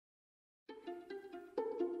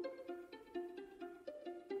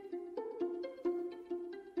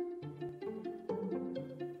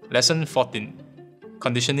Lesson 14.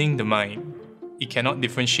 Conditioning the mind. It cannot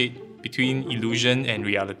differentiate between illusion and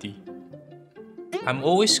reality. I'm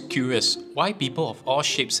always curious why people of all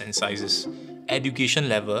shapes and sizes, education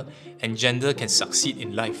level, and gender can succeed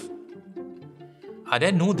in life. Are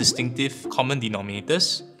there no distinctive common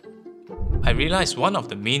denominators? I realize one of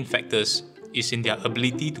the main factors is in their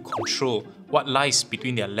ability to control what lies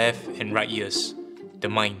between their left and right ears, the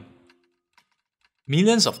mind.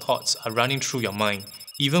 Millions of thoughts are running through your mind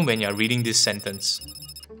even when you're reading this sentence.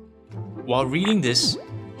 While reading this,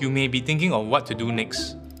 you may be thinking of what to do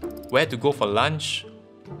next, where to go for lunch,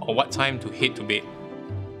 or what time to head to bed.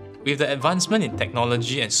 With the advancement in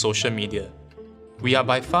technology and social media, we are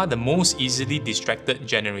by far the most easily distracted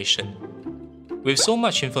generation. With so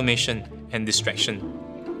much information and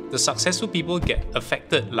distraction, the successful people get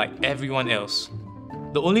affected like everyone else.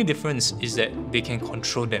 The only difference is that they can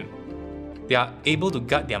control them. They are able to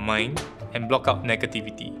guard their mind and block out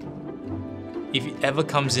negativity. If it ever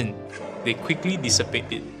comes in, they quickly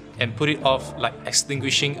dissipate it and put it off like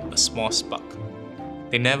extinguishing a small spark.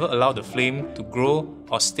 They never allow the flame to grow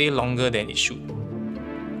or stay longer than it should.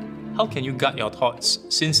 How can you guard your thoughts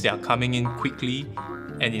since they are coming in quickly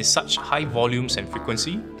and in such high volumes and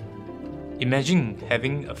frequency? Imagine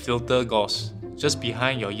having a filter gauze just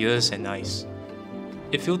behind your ears and eyes.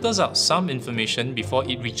 It filters out some information before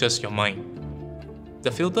it reaches your mind. The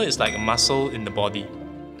filter is like a muscle in the body.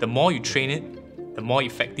 The more you train it, the more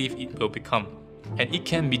effective it will become, and it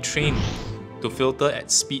can be trained to filter at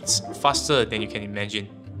speeds faster than you can imagine.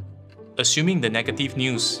 Assuming the negative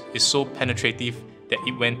news is so penetrative that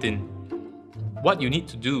it went in, what you need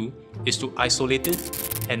to do is to isolate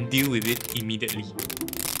it and deal with it immediately.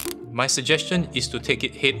 My suggestion is to take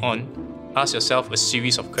it head on. Ask yourself a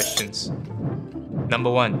series of questions. Number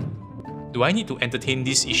 1. Do I need to entertain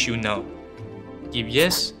this issue now? If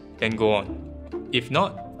yes, then go on. If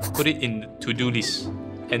not, put it in the to-do list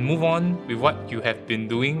and move on with what you have been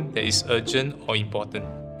doing that is urgent or important.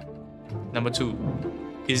 Number 2.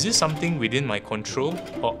 Is this something within my control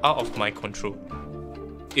or out of my control?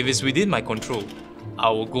 If it's within my control, I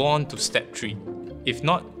will go on to step 3. If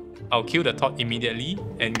not, I'll kill the thought immediately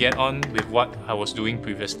and get on with what I was doing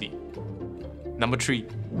previously. Number 3.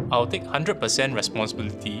 I'll take 100%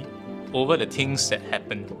 responsibility over the things that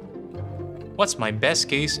happen. What's my best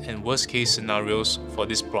case and worst case scenarios for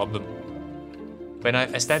this problem? When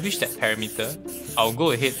I've established that parameter, I'll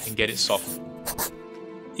go ahead and get it solved.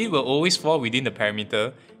 It will always fall within the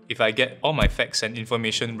parameter if I get all my facts and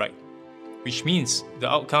information right, which means the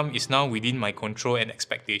outcome is now within my control and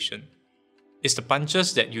expectation. It's the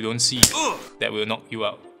punches that you don't see that will knock you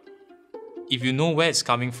out. If you know where it's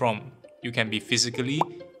coming from, you can be physically,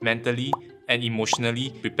 mentally, and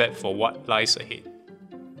emotionally prepared for what lies ahead.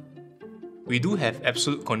 We do have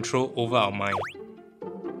absolute control over our mind.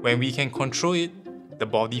 When we can control it, the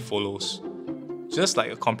body follows. Just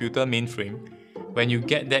like a computer mainframe, when you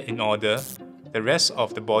get that in order, the rest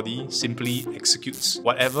of the body simply executes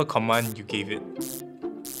whatever command you gave it.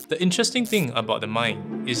 The interesting thing about the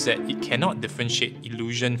mind is that it cannot differentiate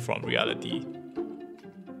illusion from reality.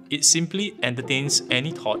 It simply entertains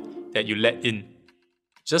any thought that you let in.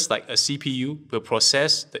 Just like a CPU will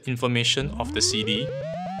process the information of the CD,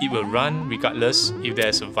 it will run regardless if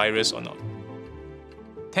there's a virus or not.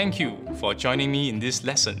 Thank you for joining me in this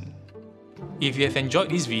lesson. If you have enjoyed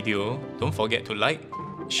this video, don't forget to like,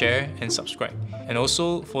 share, and subscribe. And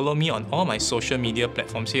also follow me on all my social media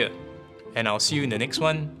platforms here. And I'll see you in the next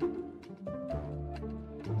one.